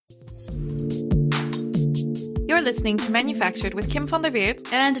You're listening to Manufactured with Kim van der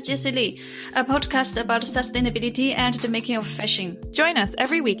Weert and Jessie Lee, a podcast about sustainability and the making of fashion. Join us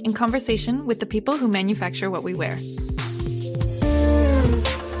every week in conversation with the people who manufacture what we wear.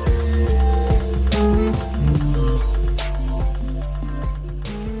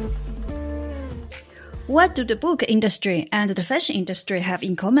 What do the book industry and the fashion industry have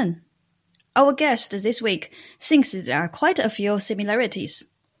in common? Our guest this week thinks there are quite a few similarities.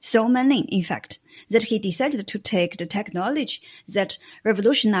 So many, in fact, that he decided to take the technology that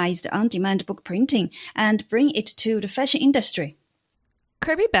revolutionized on-demand book printing and bring it to the fashion industry.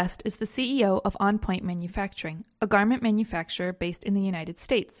 Kirby Best is the CEO of On Point Manufacturing, a garment manufacturer based in the United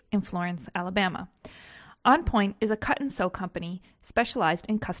States, in Florence, Alabama. On Point is a cut-and-sew company specialized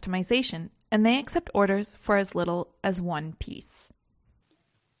in customization, and they accept orders for as little as one piece.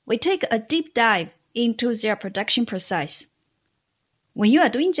 We take a deep dive into their production process. When you are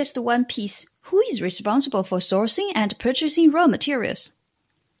doing just one piece, who is responsible for sourcing and purchasing raw materials?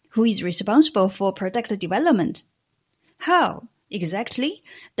 Who is responsible for product development? How, exactly,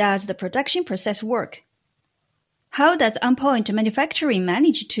 does the production process work? How does On Point Manufacturing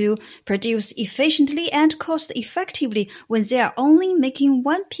manage to produce efficiently and cost-effectively when they are only making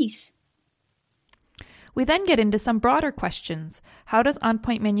one piece? We then get into some broader questions. How does On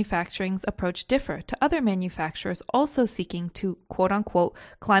Point Manufacturing's approach differ to other manufacturers also seeking to, quote-unquote,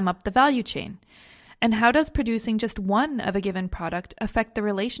 climb up the value chain? And how does producing just one of a given product affect the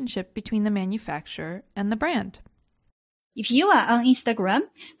relationship between the manufacturer and the brand? If you are on Instagram,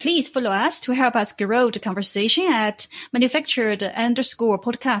 please follow us to help us grow the conversation at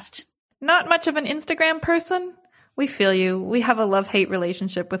manufactured_podcast. Not much of an Instagram person? We feel you. We have a love-hate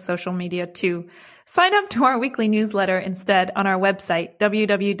relationship with social media too. Sign up to our weekly newsletter instead on our website,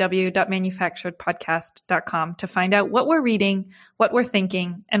 www.manufacturedpodcast.com, to find out what we're reading, what we're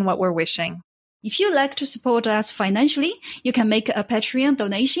thinking, and what we're wishing. If you'd like to support us financially, you can make a Patreon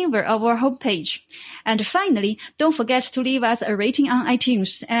donation via our homepage. And finally, don't forget to leave us a rating on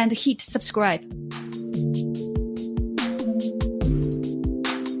iTunes and hit subscribe.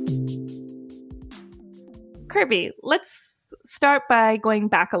 Kirby, let's start by going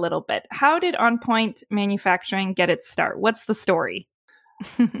back a little bit. How did On Point Manufacturing get its start? What's the story?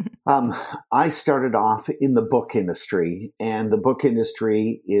 I started off in the book industry, and the book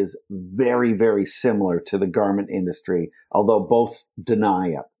industry is very, very similar to the garment industry, although both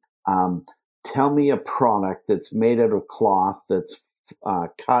deny it. Tell me a product that's made out of cloth, that's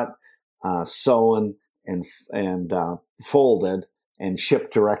cut, sewn, and folded, and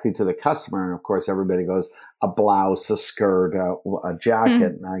shipped directly to the customer. And of course, everybody goes, a blouse, a skirt, a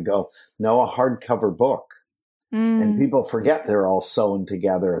jacket. And I go, no, a hardcover book. And people forget they're all sewn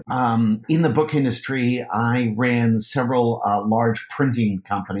together. In the book industry, I ran several large printing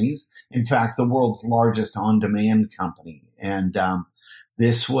companies. In fact, the world's largest on-demand company. And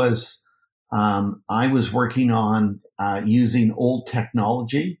this was, I was working on using old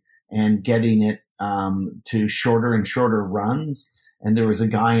technology and getting it to shorter and shorter runs. And there was a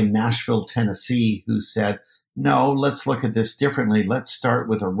guy in Nashville, Tennessee, who said, no, let's look at this differently. Let's start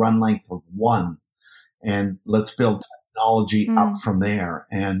with a run length of 1. And let's build technology up from there.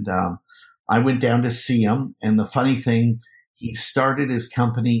 And I went down to see him. And the funny thing, he started his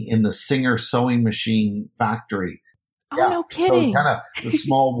company in the Singer sewing machine factory. Oh, yeah, no kidding. So kind of the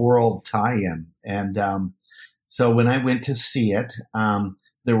small world tie-in. And so when I went to see it,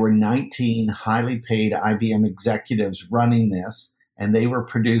 there were 19 highly paid IBM executives running this. And they were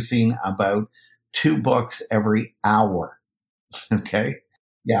producing about 2 books every hour. Okay.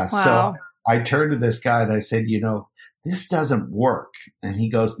 Yeah. Wow. So I turned to this guy and I said, this doesn't work. And he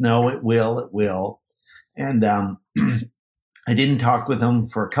goes, no, it will. It will. And I didn't talk with him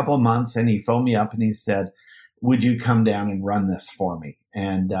for a couple of months, and he phoned me up and he said, would you come down and run this for me?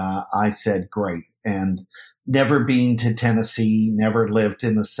 And I said, great. And never been to Tennessee, never lived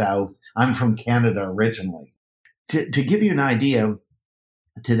in the South. I'm from Canada originally. To give you an idea,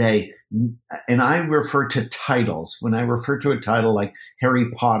 today, and I refer to titles. When I refer to a title like Harry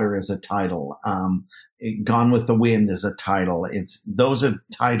Potter as a title, Gone with the Wind as a title, those are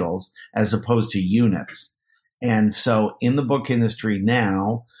titles as opposed to units. And so in the book industry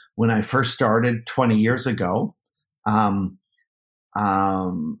now, when I first started 20 years ago,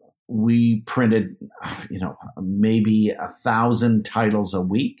 we printed, maybe 1,000 titles a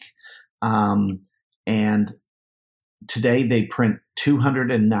week. And today they print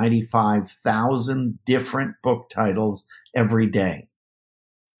 295,000 different book titles every day.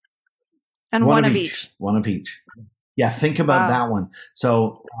 And one of each. One of each. Yeah, think about that one.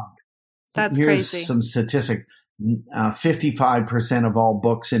 So that's here's crazy. Some statistics. 55% of all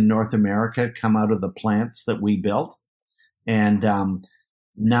books in North America come out of the plants that we built. And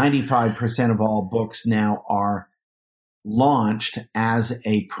 95% of all books now are launched as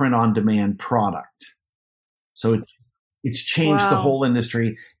a print-on-demand product. So it's changed the whole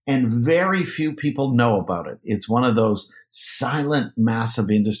industry, and very few people know about it. It's one of those silent, massive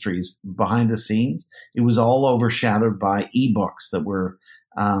industries behind the scenes. It was all overshadowed by ebooks that were,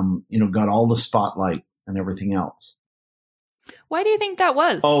 got all the spotlight and everything else. Why do you think that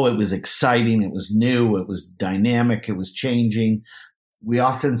was? Oh, it was exciting. It was new. It was dynamic. It was changing. We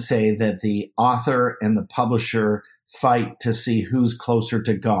often say that the author and the publisher fight to see who's closer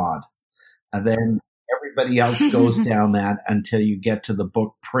to God. And then everybody else goes down that until you get to the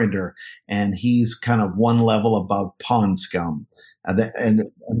book printer, and he's kind of one level above pond scum.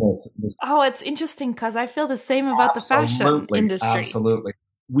 It's interesting because I feel the same about the fashion industry. Absolutely.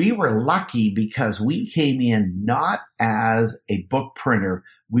 We were lucky because we came in not as a book printer.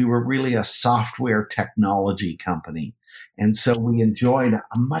 We were really a software technology company. And so we enjoyed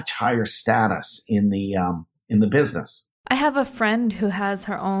a much higher status in the business. I have a friend who has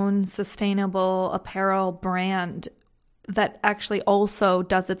her own sustainable apparel brand that actually also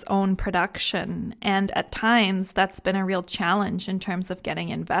does its own production. And at times that's been a real challenge in terms of getting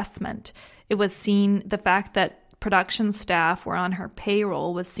investment. It was seen, the fact that production staff were on her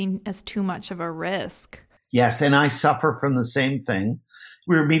payroll was seen as too much of a risk. Yes, and I suffer from the same thing.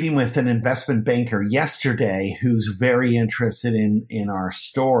 We were meeting with an investment banker yesterday who's very interested in our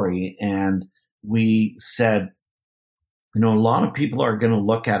story. And we said, a lot of people are going to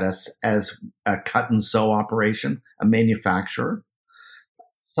look at us as a cut and sew operation, a manufacturer.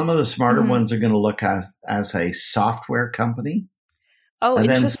 Some of the smarter ones are going to look at us as a software company. Oh, and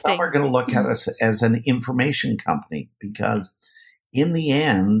interesting. then some are going to look at us as an information company, because in the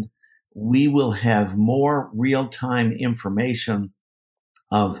end, we will have more real-time information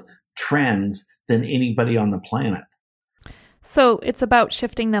of trends than anybody on the planet. So it's about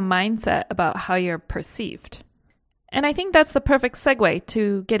shifting the mindset about how you're perceived. And I think that's the perfect segue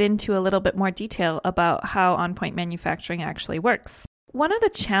to get into a little bit more detail about how on-point manufacturing actually works. One of the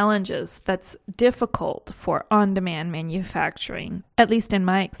challenges that's difficult for on-demand manufacturing, at least in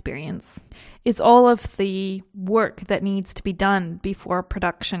my experience, is all of the work that needs to be done before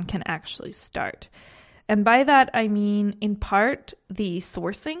production can actually start. And by that, I mean, in part, the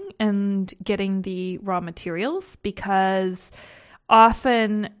sourcing and getting the raw materials, because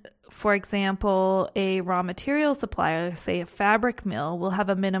often, for example, a raw material supplier, say a fabric mill, will have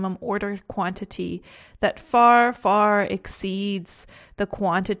a minimum order quantity that far, far exceeds the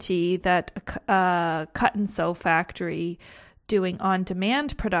quantity that a cut and sew factory doing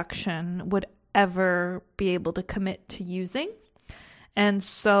on-demand production would ever be able to commit to using. And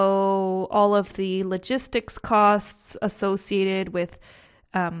so all of the logistics costs associated with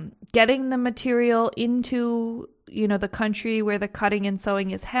getting the material into the country where the cutting and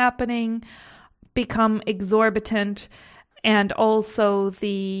sewing is happening become exorbitant, and also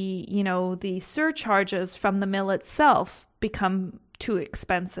the surcharges from the mill itself become too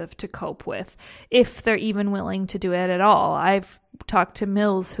expensive to cope with, if they're even willing to do it at all. I've talked to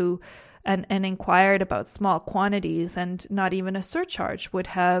mills who and inquired about small quantities, and not even a surcharge would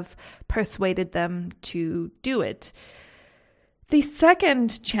have persuaded them to do it. The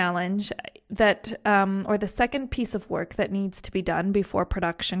second challenge or the second piece of work that needs to be done before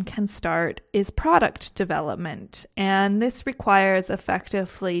production can start is product development. And this requires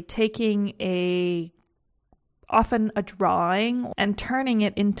effectively taking often a drawing and turning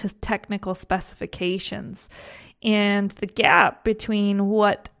it into technical specifications. And the gap between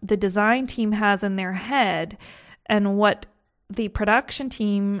what the design team has in their head and what the production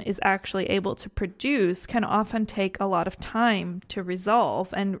team is actually able to produce can often take a lot of time to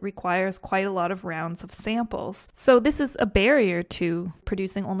resolve and requires quite a lot of rounds of samples. So this is a barrier to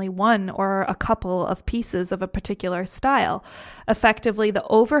producing only one or a couple of pieces of a particular style. Effectively, the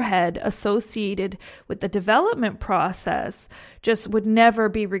overhead associated with the development process just would never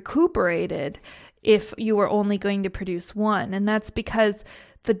be recuperated if you were only going to produce one. And that's because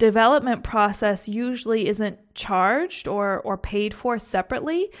the development process usually isn't charged or paid for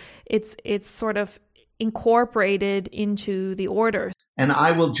separately. It's sort of incorporated into the order. And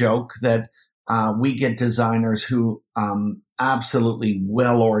I will joke that we get designers who absolutely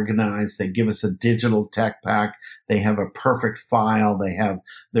well organized. They give us a digital tech pack. They have a perfect file.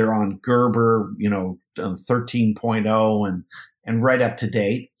 They're on Gerber, 13.0 and right up to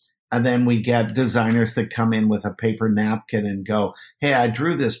date. And then we get designers that come in with a paper napkin and go, "Hey, I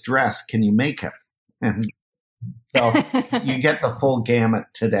drew this dress. Can you make it?" And so you get the full gamut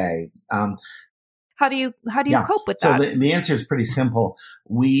today. How do you cope with so that? The answer is pretty simple.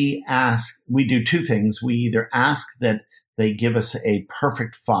 We do two things. We either ask that they give us a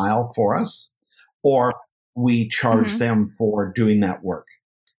perfect file for us, or we charge them for doing that work.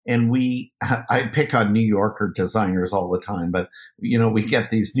 And I pick on New Yorker designers all the time, but we get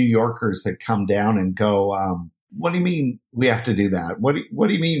these New Yorkers that come down and go, what do you mean we have to do that? What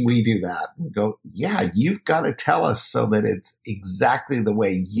do you mean we do that? We go, yeah, you've got to tell us so that it's exactly the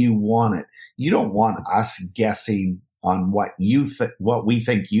way you want it. You don't want us guessing on what we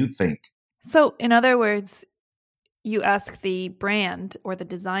think you think. So in other words, you ask the brand or the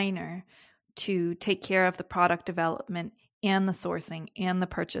designer to take care of the product development and the sourcing and the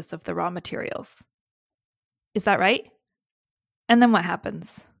purchase of the raw materials. Is that right? And then what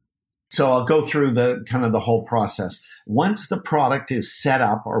happens? So I'll go through the whole process. Once the product is set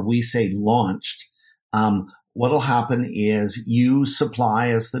up, or we say launched, what'll happen is you supply,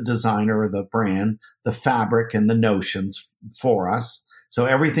 as the designer or the brand, the fabric and the notions for us. So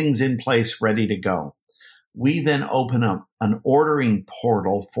everything's in place, ready to go. We then open up an ordering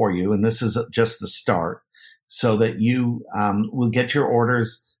portal for you, and this is just the start, so that you will get your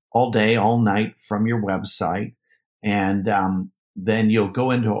orders all day, all night from your website. And then you'll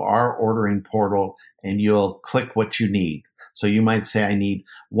go into our ordering portal and you'll click what you need. So you might say, I need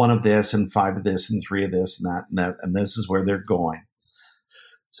 1 of this and 5 of this and 3 of this and that, and this is where they're going.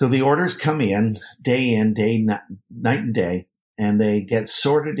 So the orders come in, night and day, and they get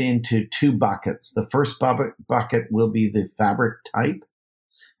sorted into 2 buckets. The first bucket will be the fabric type,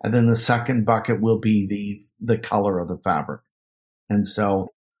 and then the second bucket will be the color of the fabric. And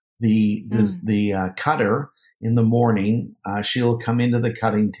so the cutter, in the morning, she'll come into the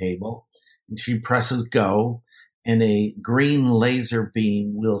cutting table and she presses go, and a green laser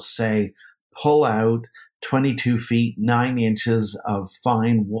beam will say, pull out 22 feet, 9 inches of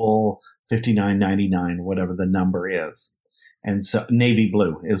fine wool, $59.99, whatever the number is. And so navy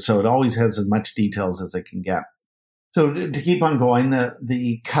blue. So it always has as much details as it can get. So to keep on going,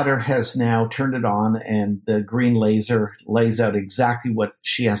 the cutter has now turned it on, and the green laser lays out exactly what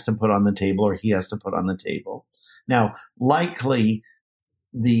she has to put on the table, or he has to put on the table. Now, likely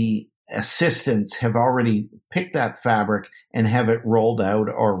the assistants have already picked that fabric and have it rolled out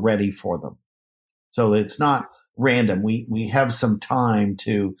or ready for them. So it's not random. We have some time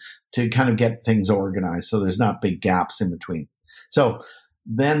to kind of get things organized, so there's not big gaps in between. So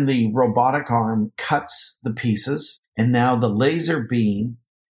then the robotic arm cuts the pieces, and now the laser beam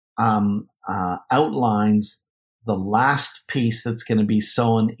outlines the last piece that's going to be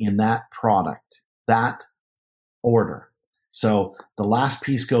sewn in that product, that order. So the last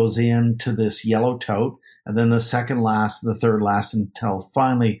piece goes into this yellow tote, and then the second last, the third last, until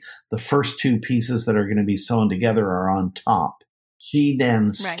finally the first 2 pieces that are going to be sewn together are on top. She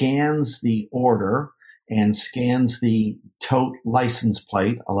then scans the order and scans the tote license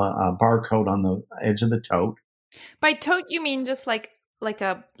plate, a barcode on the edge of the tote. By tote, you mean just like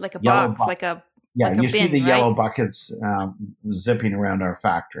a Yellow box, like a you see bin, the right? yellow buckets zipping around our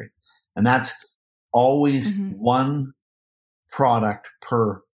factory, and that's always 1 product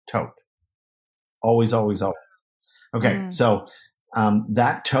per tote. Always, always, always. Okay, so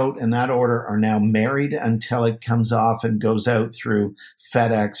that tote and that order are now married until it comes off and goes out through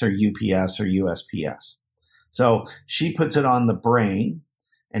FedEx or UPS or USPS. So she puts it on the brain,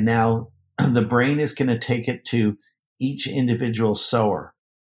 and now the brain is going to take it to each individual sewer.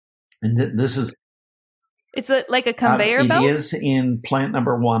 And this is... It's like a conveyor belt? It is in plant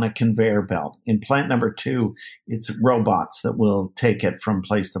number 1, a conveyor belt. In plant number 2, it's robots that will take it from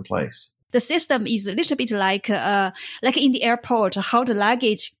place to place. The system is a little bit like in the airport, how the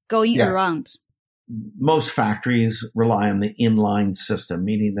luggage going around. Most factories rely on the inline system,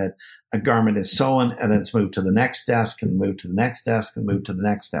 meaning that a garment is sewn and then it's moved to the next desk and moved to the next desk and moved to the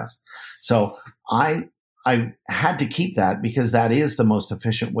next desk. So I had to keep that because that is the most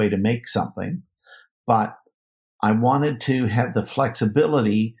efficient way to make something. But I wanted to have the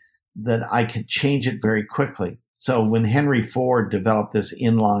flexibility that I could change it very quickly. So when Henry Ford developed this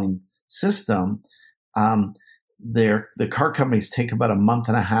inline system, the car companies take about a month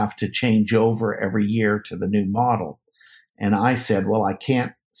and a half to change over every year to the new model. And I said, well, I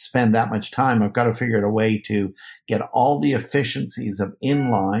can't spend that much time. I've got to figure out a way to get all the efficiencies of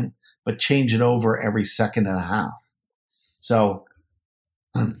inline, but change it over every second and a half. So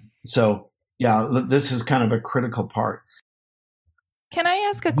yeah, this is kind of a critical part. Can I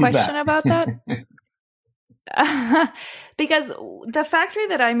ask a question about that? Because the factory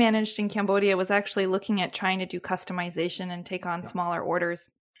that I managed in Cambodia was actually looking at trying to do customization and take on smaller orders.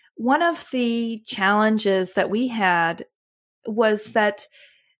 One of the challenges that we had was that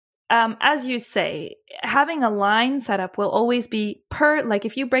as you say, having a line setup will always be like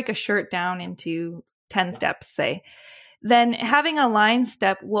if you break a shirt down into 10 steps, say, then having a line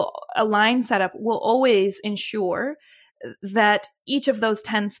setup will always ensure that each of those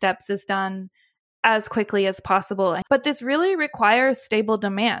 10 steps is done as quickly as possible. But this really requires stable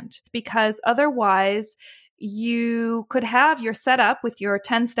demand, because otherwise you could have your setup with your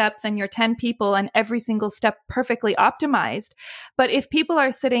 10 steps and your 10 people and every single step perfectly optimized. But if people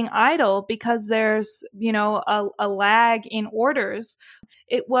are sitting idle because there's, a lag in orders,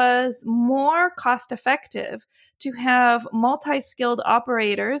 it was more cost effective to have multi-skilled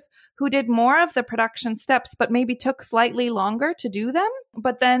operators who did more of the production steps, but maybe took slightly longer to do them.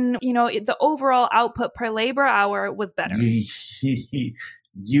 But then, the overall output per labor hour was better.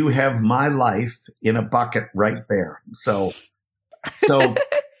 You have my life in a bucket right there. So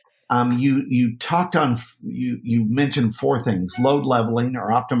you talked on, you mentioned 4 things: load leveling or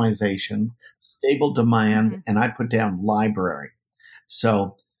optimization, stable demand, and I put down library.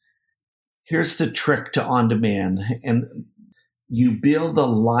 So here's the trick to on-demand. And you build a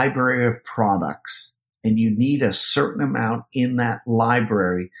library of products, and you need a certain amount in that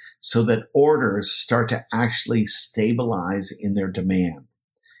library so that orders start to actually stabilize in their demand.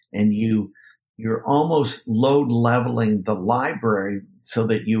 And you're almost load leveling the library so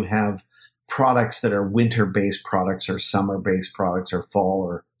that you have products that are winter-based products or summer-based products or fall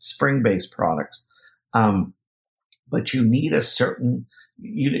or spring-based products. But you need a certain,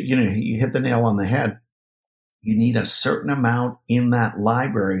 you hit the nail on the head. You need a certain amount in that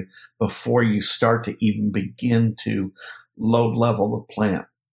library before you start to even begin to load level the plant.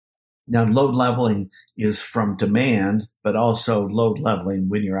 Now, load leveling is from demand, but also load leveling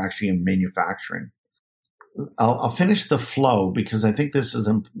when you're actually in manufacturing. I'll finish the flow because I think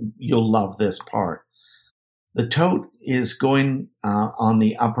you'll love this part. The tote is going on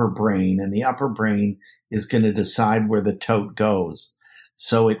the upper brain, and the upper brain is going to decide where the tote goes.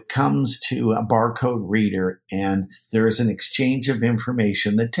 So it comes to a barcode reader, and there is an exchange of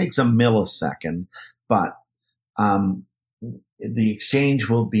information that takes a millisecond, but the exchange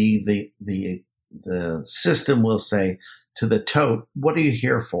will be the system will say to the tote, "What are you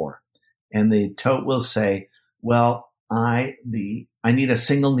here for?" And the tote will say, "Well, I need a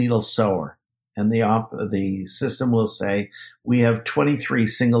single needle sewer." And the system will say, "We have 23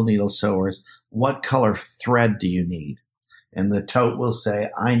 single needle sewers. What color thread do you need?" And the tote will say,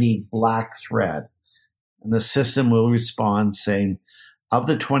 "I need black thread." And the system will respond saying, "Of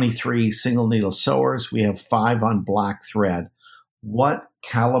the 23 single needle sewers, we have 5 on black thread. What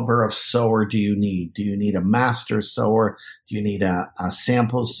caliber of sewer do you need? Do you need a master sewer? Do you need a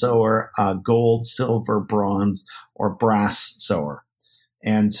sample sewer, a gold, silver, bronze, or brass sewer?"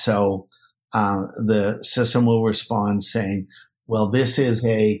 And so the system will respond saying, "Well, this is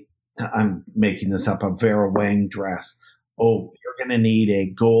I'm making this up, a Vera Wang dress. Oh, you're going to need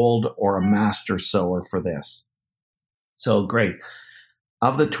a gold or a master sewer for this." So great.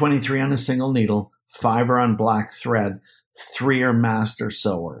 Of the 23 on a single needle, 5 are on black thread, 3 are master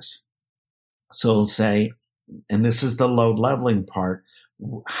sewers. So it'll say, and this is the load leveling part,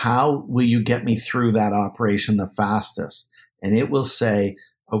 "How will you get me through that operation the fastest?" And it will say,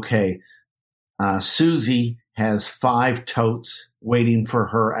 "Okay, Susie has 5 totes waiting for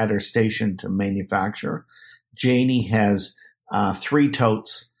her at her station to manufacture. Janie has 3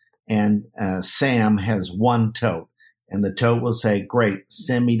 totes, and Sam has 1 tote." And the tote will say, "Great,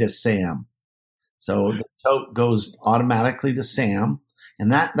 send me to Sam." So the tote goes automatically to Sam,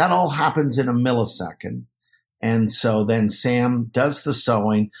 and that all happens in a millisecond. And so then Sam does the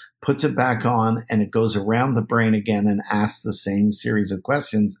sewing, puts it back on, and it goes around the brain again and asks the same series of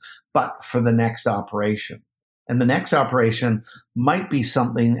questions, but for the next operation. And the next operation might be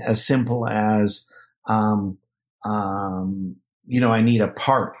something as simple as, I need a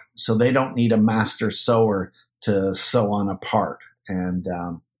part. So they don't need a master sewer to sew on a part. And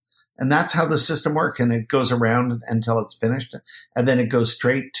that's how the system works. And it goes around until it's finished. And then it goes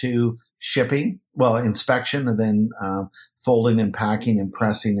straight to shipping, inspection, and then folding and packing and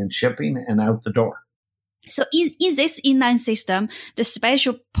pressing and shipping and out the door. So in this inline system, the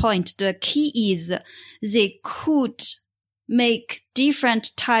special point, the key is they could make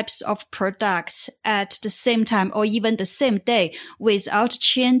different types of products at the same time or even the same day without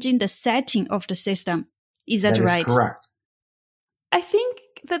changing the setting of the system. Is that right? That is correct. I think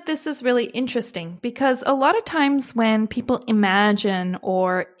that this is really interesting because a lot of times when people imagine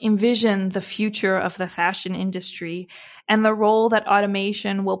or envision the future of the fashion industry and the role that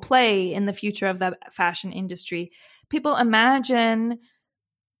automation will play in the future of the fashion industry, people imagine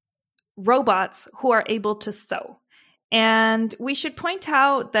robots who are able to sew. And we should point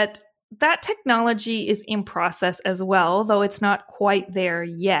out that that technology is in process as well, though it's not quite there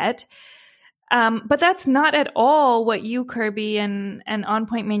yet. But that's not at all what you, Kirby, and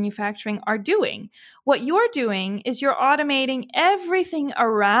OnPoint Manufacturing are doing. What you're doing is you're automating everything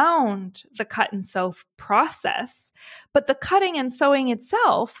around the cut and sew process, but the cutting and sewing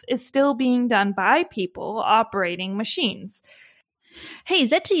itself is still being done by people operating machines. Hey,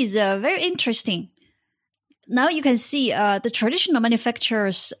 that is very interesting. Now you can see the traditional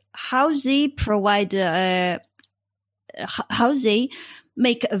manufacturers, how they provide, how they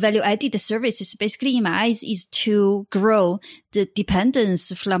make value-added services. Basically, in my eyes, is to grow the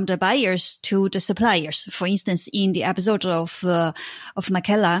dependence from the buyers to the suppliers. For instance, in the episode of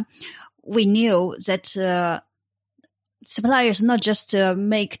Michaela, we knew that suppliers not just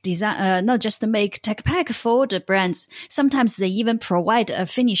make design, not just make tech pack for the brands. Sometimes they even provide a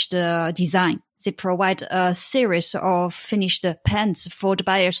finished design. They provide a series of finished pants for the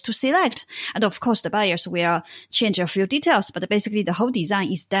buyers to select. And of course, the buyers will change a few details, but basically the whole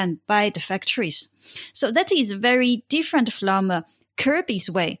design is done by the factories. So that is very different from Kirby's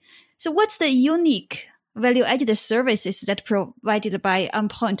way. So what's the unique value-added services that provided by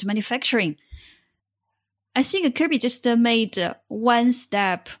OnPoint Manufacturing? I think Kirby just made one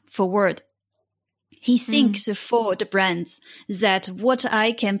step forward. He thinks for the brands that what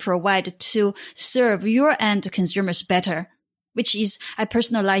I can provide to serve your end consumers better, which is I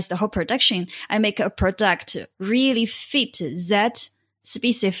personalize the whole production. I make a product really fit that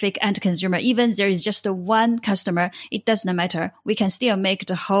specific end consumer. Even there is just one customer, it doesn't matter. We can still make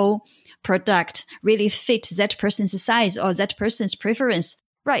the whole product really fit that person's size or that person's preference.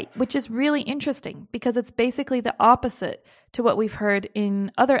 Right, which is really interesting because it's basically the opposite to what we've heard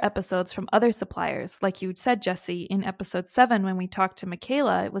in other episodes from other suppliers. Like you said, Jesse, in episode 7, when we talked to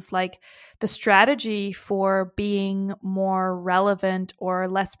Michaela, it was like the strategy for being more relevant or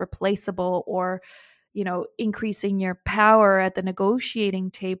less replaceable or, you know, increasing your power at the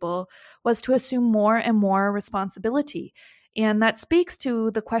negotiating table was to assume more and more responsibility. And that speaks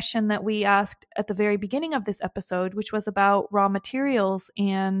to the question that we asked at the very beginning of this episode, which was about raw materials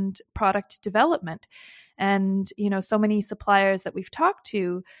and product development. And, you know, so many suppliers that we've talked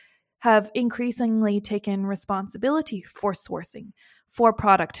to have increasingly taken responsibility for sourcing, for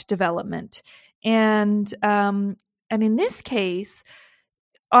product development. And in this case,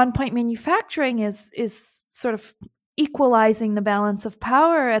 OnPoint Manufacturing is sort of equalizing the balance of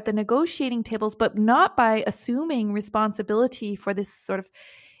power at the negotiating tables, but not by assuming responsibility for this sort of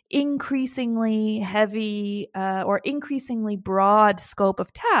increasingly heavy or increasingly broad scope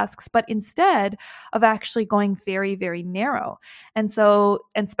of tasks, but instead of actually going very, very narrow and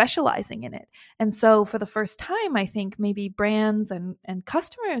specializing in it. And so for the first time, I think maybe brands and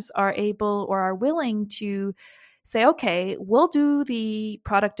customers are able or are willing to say, okay, we'll do the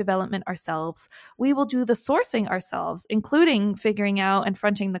product development ourselves. We will do the sourcing ourselves, including figuring out and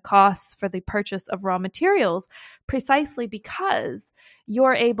fronting the costs for the purchase of raw materials, precisely because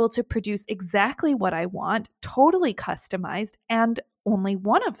you're able to produce exactly what I want, totally customized, and only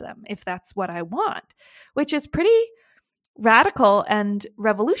one of them, if that's what I want, which is pretty radical and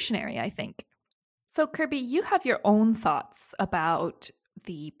revolutionary, I think. So, Kirby, you have your own thoughts about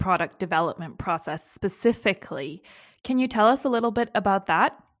the product development process specifically. Can you tell us a little bit about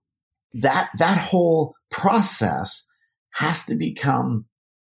that? That whole process has to become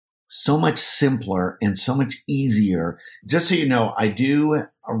so much simpler and so much easier. Just so you know, I do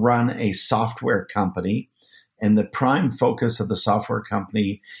run a software company, and the prime focus of the software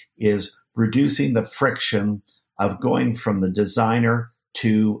company is reducing the friction of going from the designer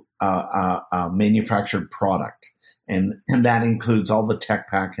to a manufactured product. And that includes all the tech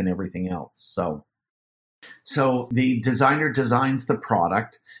pack and everything else. So the designer designs the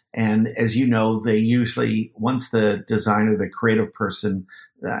product. And as you know, they usually, once the designer, the creative person,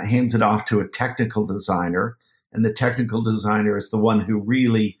 hands it off to a technical designer, and the technical designer is the one who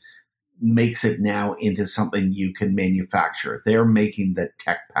really makes it now into something you can manufacture. They're making the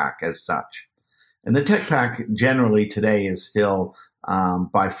tech pack as such. And the tech pack generally today is still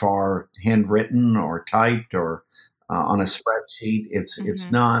by far handwritten or typed or on a spreadsheet. It's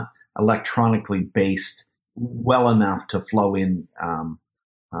not electronically based well enough to flow in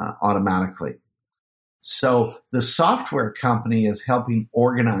automatically. So the software company is helping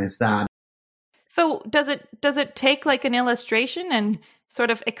organize that. So does it take like an illustration and sort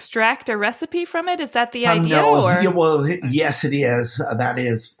of extract a recipe from it? Is that the idea? No. Or? Yeah, well, yes, it is. That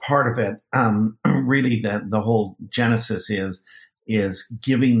is part of it. Really, the whole genesis is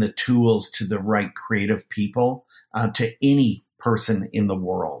giving the tools to the right creative people, to any person in the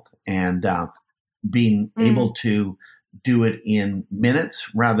world, and being able to do it in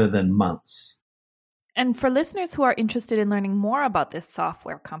minutes rather than months. And for listeners who are interested in learning more about this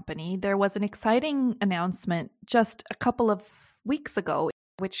software company, there was an exciting announcement just a couple of weeks ago,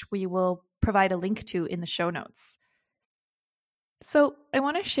 which we will provide a link to in the show notes. So I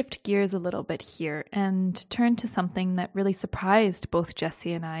want to shift gears a little bit here and turn to something that really surprised both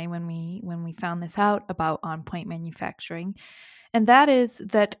Jesse and I when we found this out about on-point manufacturing. And that is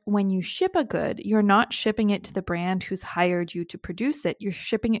that when you ship a good, you're not shipping it to the brand who's hired you to produce it. You're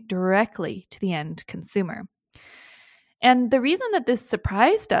shipping it directly to the end consumer. And the reason that this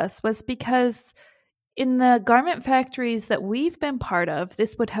surprised us was because in the garment factories that we've been part of,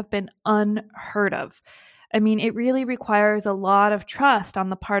 this would have been unheard of. I mean, it really requires a lot of trust on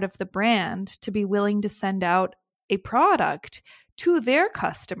the part of the brand to be willing to send out a product to their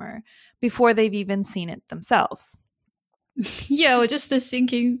customer before they've even seen it themselves. Yeah, I was just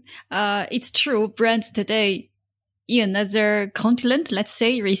thinking, it's true. Brands today in another continent, let's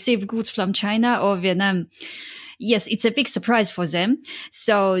say, receive goods from China or Vietnam. Yes, it's a big surprise for them.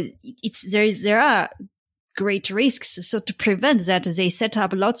 So there are great risks. So to prevent that, they set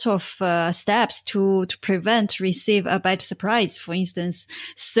up lots of steps to receive a bad surprise. For instance,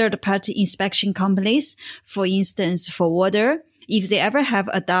 third-party inspection companies, for instance, forwarder. If they ever have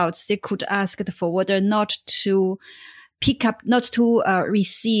a doubt, they could ask the forwarder not to pick up, not to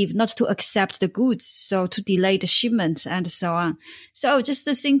receive, not to accept the goods, so to delay the shipment and so on. So just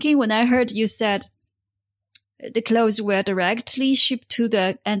thinking, when I heard you said the clothes were directly shipped to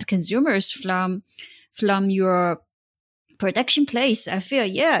the end consumers from your production place, I feel,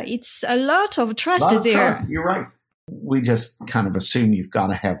 yeah, it's a lot of trust there. Trust. You're right. We just kind of assume you've got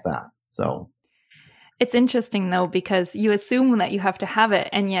to have that. So it's interesting, though, because you assume that you have to have it,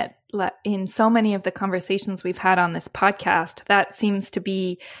 and yet in so many of the conversations we've had on this podcast, that seems to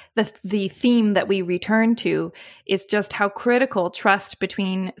be the theme that we return to, is just how critical trust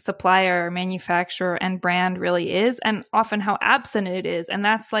between supplier, manufacturer, and brand really is, and often how absent it is. And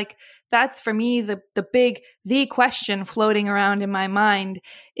that's for me the question floating around in my mind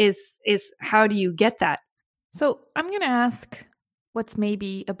is how do you get that? So I'm going to ask what's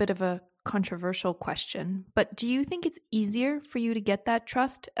maybe a bit of a controversial question, but do you think it's easier for you to get that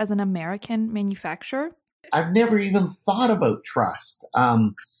trust as an American manufacturer? I've never even thought about trust.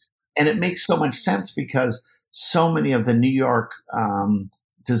 And it makes so much sense because so many of the New York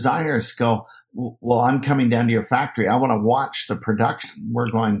designers go, well, I'm coming down to your factory. I want to watch the production.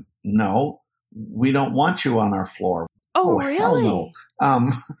 We're going, no, we don't want you on our floor. Oh, really? Hell no.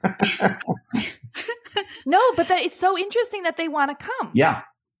 No, but it's so interesting that they want to come. Yeah.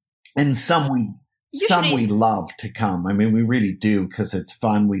 And some we love to come. I mean, we really do, because it's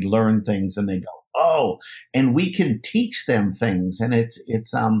fun. We learn things and they go, oh, and we can teach them things. And it's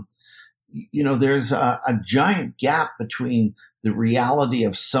there's a giant gap between the reality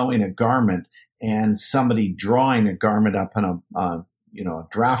of sewing a garment and somebody drawing a garment up on a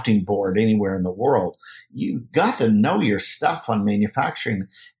drafting board anywhere in the world. You've got to know your stuff on manufacturing.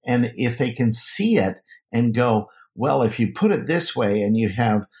 And if they can see it and go, well, if you put it this way and you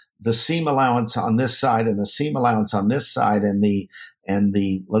have the seam allowance on this side and the seam allowance on this side and the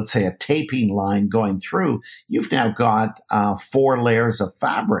let's say a taping line going through, you've now got 4 layers of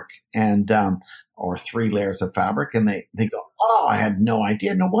fabric and or 3 layers of fabric, and they go, oh, I had no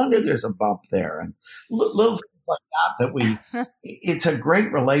idea. No wonder there's a bump there, and little things like that it's a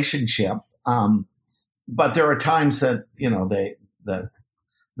great relationship. But there are times that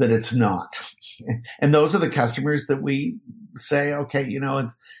that it's not, and those are the customers that we say, okay,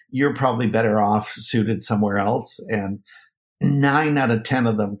 you're probably better off suited somewhere else. And 9 out of 10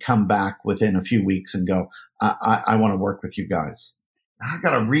 of them come back within a few weeks and go, I want to work with you guys. I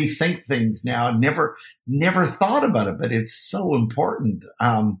got to rethink things now. Never thought about it, but it's so important.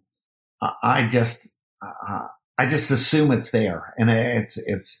 I just assume it's there, and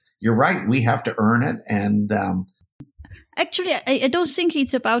it's. You're right. We have to earn it, and actually, I don't think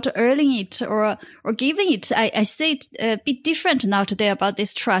it's about earning it or giving it. I say it a bit different now today about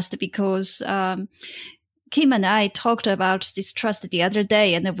this trust, because Kim and I talked about this trust the other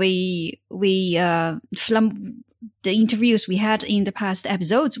day, and we from the interviews we had in the past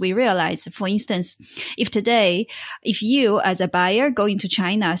episodes, we realized, for instance, if you as a buyer go into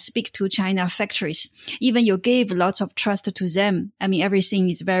China, speak to China factories, even you give lots of trust to them. I mean, everything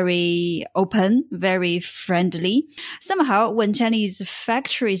is very open, very friendly. Somehow when Chinese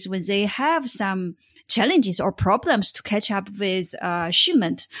factories, when they have some challenges or problems to catch up with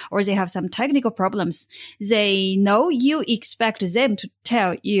shipment, or they have some technical problems, they know you expect them to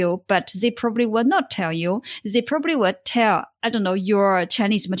tell you, but they probably will not tell you. They probably will tell, I don't know, your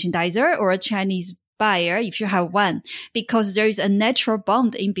Chinese merchandiser or a Chinese buyer, if you have one, because there is a natural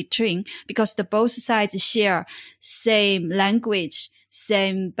bond in between, because the both sides share same language,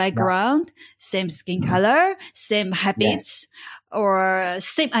 same background, same skin color, same habits, or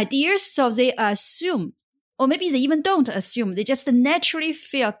same ideas. So they assume, or maybe they even don't assume, they just naturally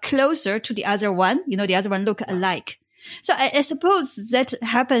feel closer to the other one. The other one look alike. So I suppose that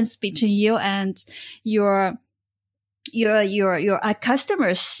happens between you and your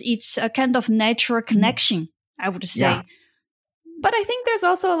customers. It's a kind of natural connection, I would say. Yeah. But I think there's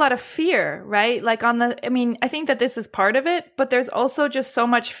also a lot of fear, right? Like I think that this is part of it, but there's also just so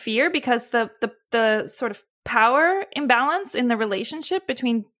much fear because the sort of power imbalance in the relationship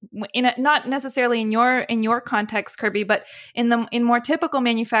between, not necessarily in your context, Kirby, but in more typical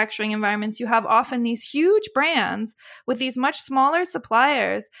manufacturing environments, you have often these huge brands with these much smaller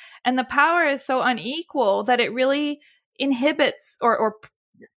suppliers, and the power is so unequal that it really inhibits or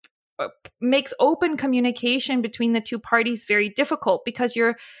makes open communication between the two parties very difficult, because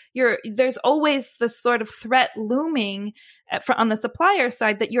there's always this sort of threat looming on the supplier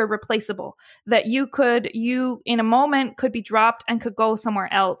side that you're replaceable, that you in a moment could be dropped and could go somewhere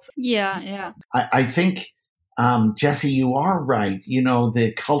else. Yeah. I think, Jessie, you are right.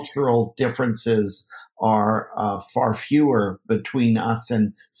 The cultural differences are far fewer between us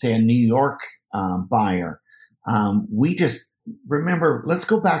and, say, a New York buyer. We just remember, let's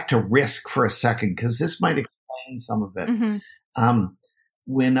go back to risk for a second, because this might explain some of it. Mm-hmm.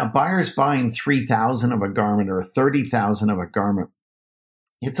 When a buyer's buying 3,000 of a garment or 30,000 of a garment,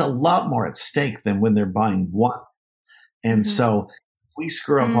 it's a lot more at stake than when they're buying one. And so if we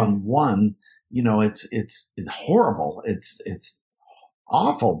screw up on one, it's horrible. It's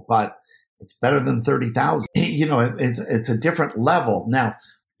awful, but it's better than 30,000. It's a different level. Now,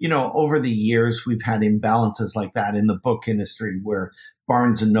 over the years, we've had imbalances like that in the book industry, where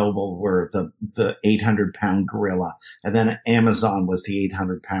Barnes & Noble were the 800-pound gorilla, and then Amazon was the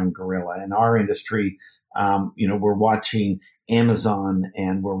 800-pound gorilla. In our industry, we're watching Amazon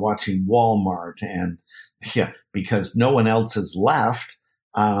and we're watching Walmart, and because no one else is left,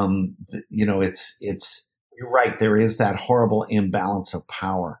 it's you're right. There is that horrible imbalance of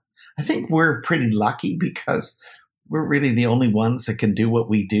power. I think we're pretty lucky because we're really the only ones that can do what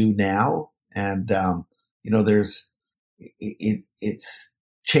we do now. And, it's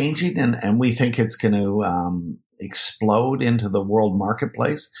changing, and we think it's going to explode into the world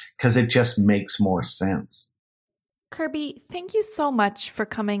marketplace because it just makes more sense. Kirby, thank you so much for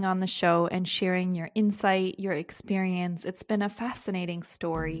coming on the show and sharing your insight, your experience. It's been a fascinating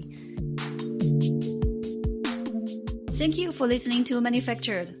story. Thank you for listening to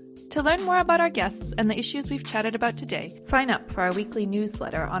Manufactured. To learn more about our guests and the issues we've chatted about today, sign up for our weekly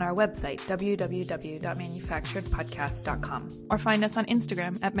newsletter on our website, www.manufacturedpodcast.com, or find us on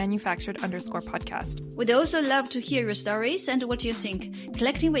Instagram at manufactured_podcast. We'd also love to hear your stories and what you think.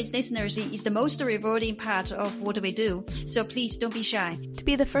 Collecting with listeners is the most rewarding part of what we do, so please don't be shy. To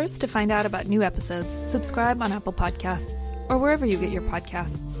be the first to find out about new episodes, subscribe on Apple Podcasts or wherever you get your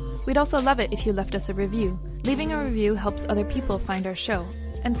podcasts. We'd also love it if you left us a review. Leaving a review helps other people find our show.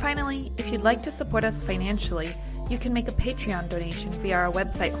 And finally, if you'd like to support us financially, you can make a Patreon donation via our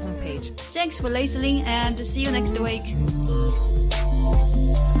website homepage. Thanks for listening, and see you next week.